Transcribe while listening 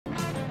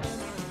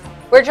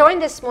We're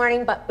joined this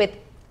morning with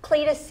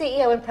CLEDA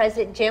CEO and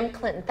President Jim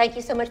Clinton. Thank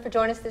you so much for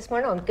joining us this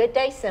morning on Good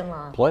Day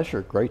Cenla.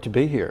 Pleasure. Great to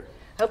be here.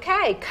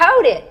 Okay,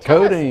 code it.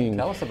 Coding.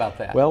 Tell us about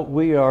that. Well,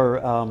 we are,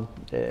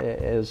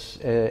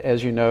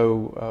 as you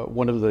know,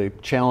 one of the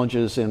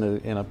challenges in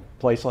a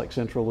place like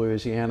Central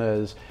Louisiana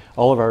is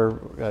all of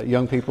our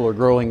young people are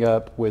growing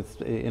up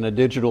in a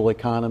digital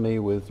economy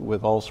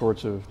with all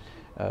sorts of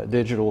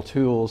digital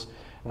tools,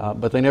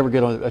 but they never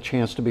get a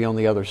chance to be on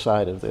the other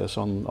side of this,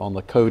 on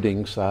the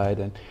coding side.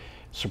 And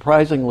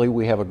surprisingly,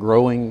 we have a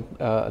growing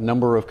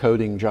number of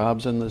coding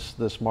jobs in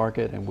this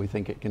market, and we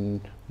think it can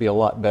be a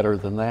lot better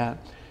than that.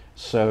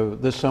 So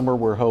this summer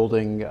we're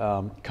holding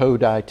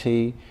Code IT.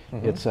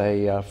 It's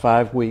a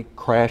 5-week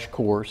crash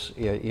course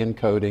in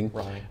coding.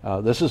 Right.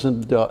 This is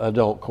an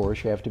adult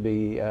course. You have to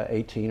be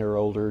 18 or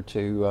older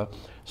to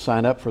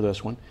sign up for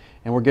this one.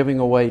 And we're giving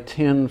away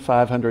 10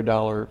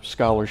 $500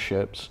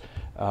 scholarships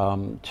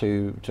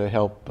to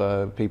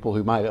help people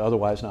who might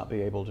otherwise not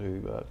be able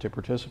to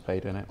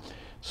participate in it.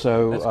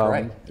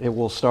 So it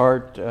will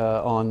start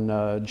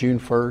on June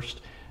 1st.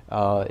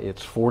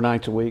 It's 4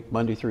 nights a week,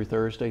 Monday through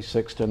Thursday,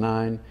 6 to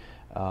 9,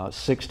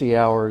 60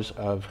 hours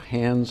of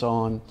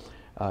hands-on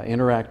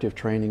interactive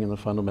training in the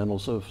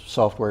fundamentals of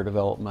software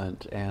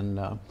development, and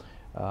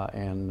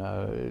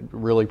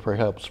really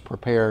helps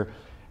prepare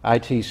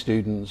IT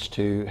students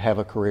to have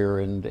a career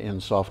in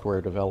software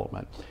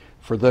development.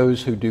 For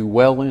those who do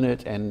well in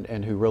it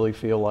and who really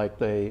feel like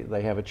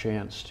they have a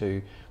chance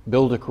to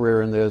build a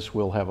career in this,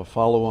 we'll have a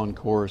follow-on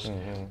course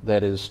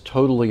that is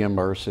totally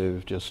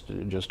immersive,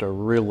 just a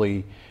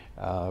really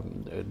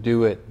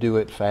do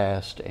it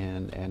fast,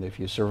 and if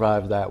you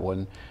survive that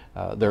one,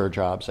 there are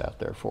jobs out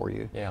there for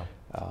you. Yeah.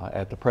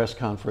 At the press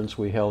conference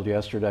we held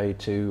yesterday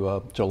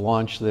to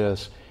launch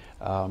this,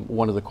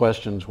 one of the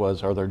questions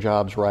was, are there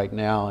jobs right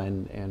now?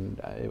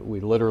 And we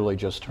literally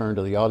just turned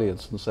to the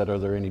audience and said, are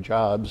there any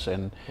jobs?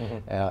 And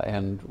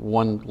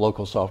one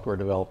local software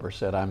developer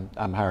said,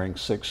 I'm hiring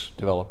 6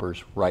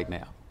 developers right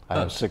now. I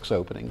have 6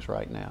 openings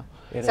right now.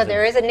 So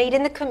there is a need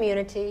in the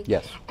community.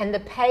 Yes. And the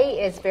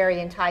pay is very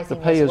enticing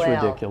The pay as is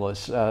well.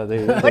 ridiculous.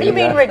 What do you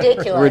mean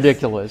ridiculous?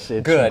 Ridiculous.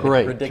 It's good.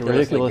 Great. Ridiculously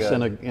Ridiculous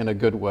good. in a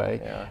good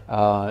way.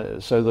 Yeah.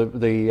 So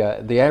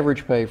the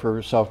average pay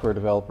for software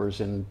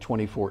developers in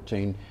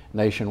 2014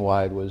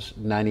 nationwide was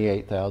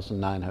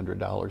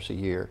 $98,900 a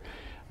year.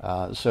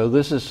 So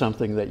this is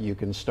something that you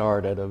can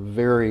start at a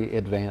very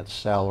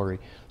advanced salary,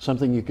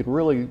 something you could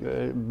really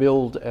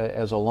build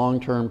as a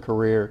long-term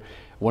career.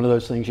 One of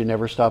those things you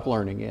never stop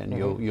learning in.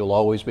 You'll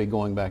always be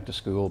going back to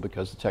school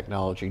because the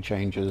technology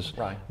changes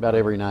about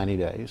every 90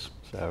 days.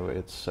 So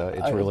it's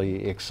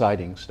really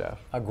exciting stuff.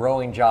 A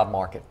growing job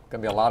market.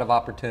 Going to be a lot of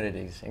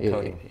opportunities in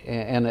coding.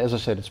 And as I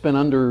said, it's been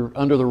under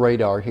the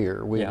radar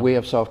here. We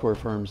have software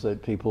firms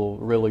that people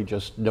really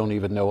just don't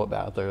even know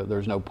about.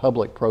 There's no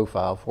public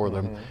profile for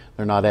them.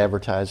 They're not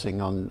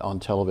advertising on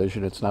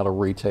television. It's not a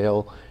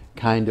retail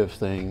kind of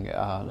thing,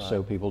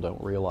 so people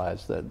don't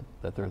realize that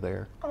they're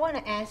there. I want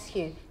to ask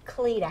you,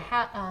 CLEDA,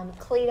 how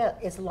CLEDA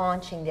is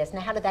launching this.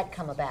 Now, how did that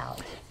come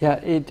about?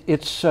 Yeah,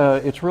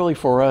 it's really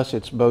for us.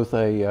 It's both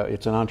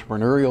it's an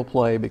entrepreneurial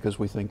play because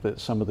we think that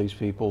some of these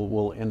people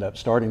will end up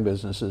starting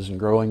businesses and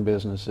growing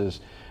businesses.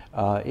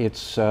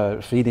 It's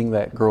feeding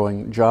that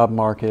growing job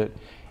market.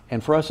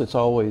 And for us, it's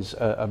always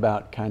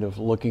about kind of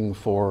looking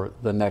for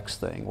the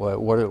next thing.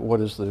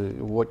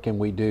 What can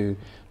we do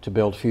to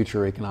build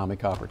future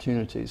economic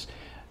opportunities?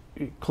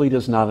 CLEDA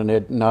is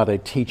not a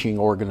teaching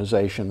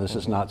organization. This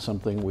is not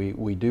something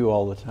we do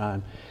all the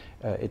time.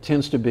 It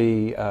tends to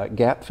be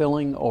gap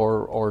filling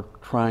or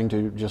trying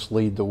to just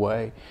lead the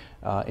way.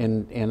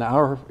 In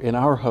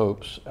our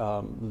hopes,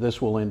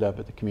 this will end up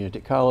at the community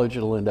college.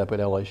 It'll end up at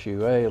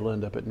LSUA. It'll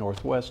end up at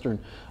Northwestern.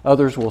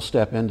 Others will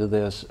step into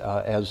this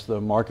as the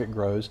market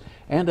grows,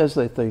 and as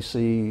they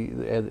see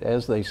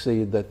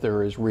that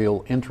there is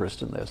real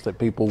interest in this, that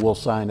people will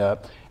sign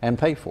up and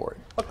pay for it.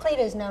 Well, CLEDA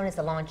is known as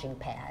the launching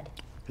pad.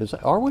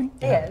 Are we?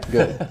 Yes.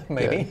 Good.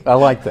 Maybe. Good. I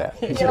like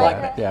that. You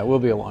like that? Yeah, we'll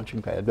be a launching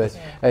pad. But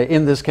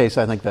in this case,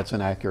 I think that's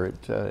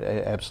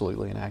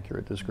absolutely an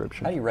accurate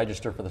description. How do you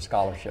register for the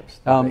scholarships?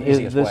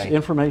 This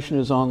information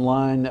is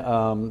online.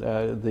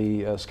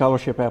 The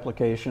scholarship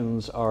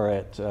applications are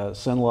at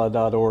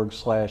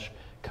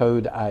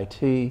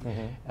cenla.org/CodeIT,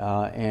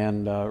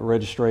 and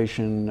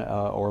registration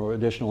or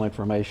additional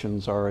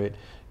informations are at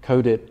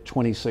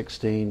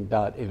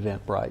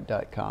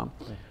codeit2016.eventbrite.com.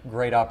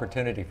 Great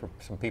opportunity for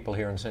some people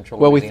here in Central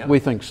Well, Louisiana. we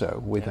think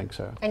so. We think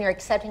so. And you're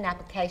accepting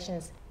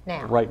applications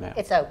now? Right now.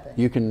 It's open.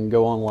 You can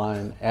go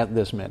online at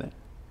this minute.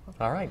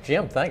 All right,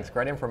 Jim, thanks.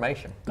 Great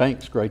information.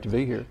 Thanks. Great to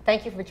be here.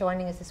 Thank you for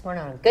joining us this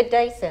morning on Good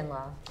Day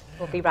Cenla.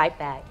 We'll be right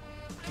back.